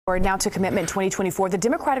Now to Commitment 2024. The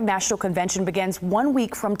Democratic National Convention begins 1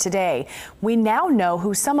 week from today. We now know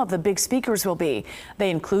who some of the big speakers will be. They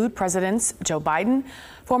include Presidents Joe Biden,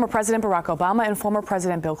 former President Barack Obama, and former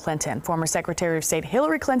President Bill Clinton. Former Secretary of State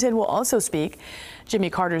Hillary Clinton will also speak. Jimmy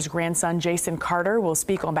Carter's grandson, Jason Carter, will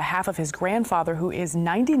speak on behalf of his grandfather, who is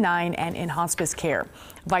 99 and in hospice care.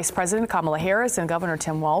 Vice President Kamala Harris and Governor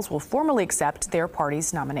Tim Walz will formally accept their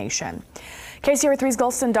party's nomination. KCRA 3's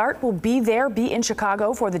Gulston Dart will be in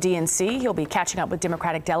Chicago for the DNC. He'll be catching up with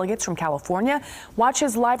Democratic delegates from California. Watch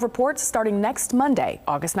his live reports starting next Monday,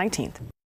 August 19th.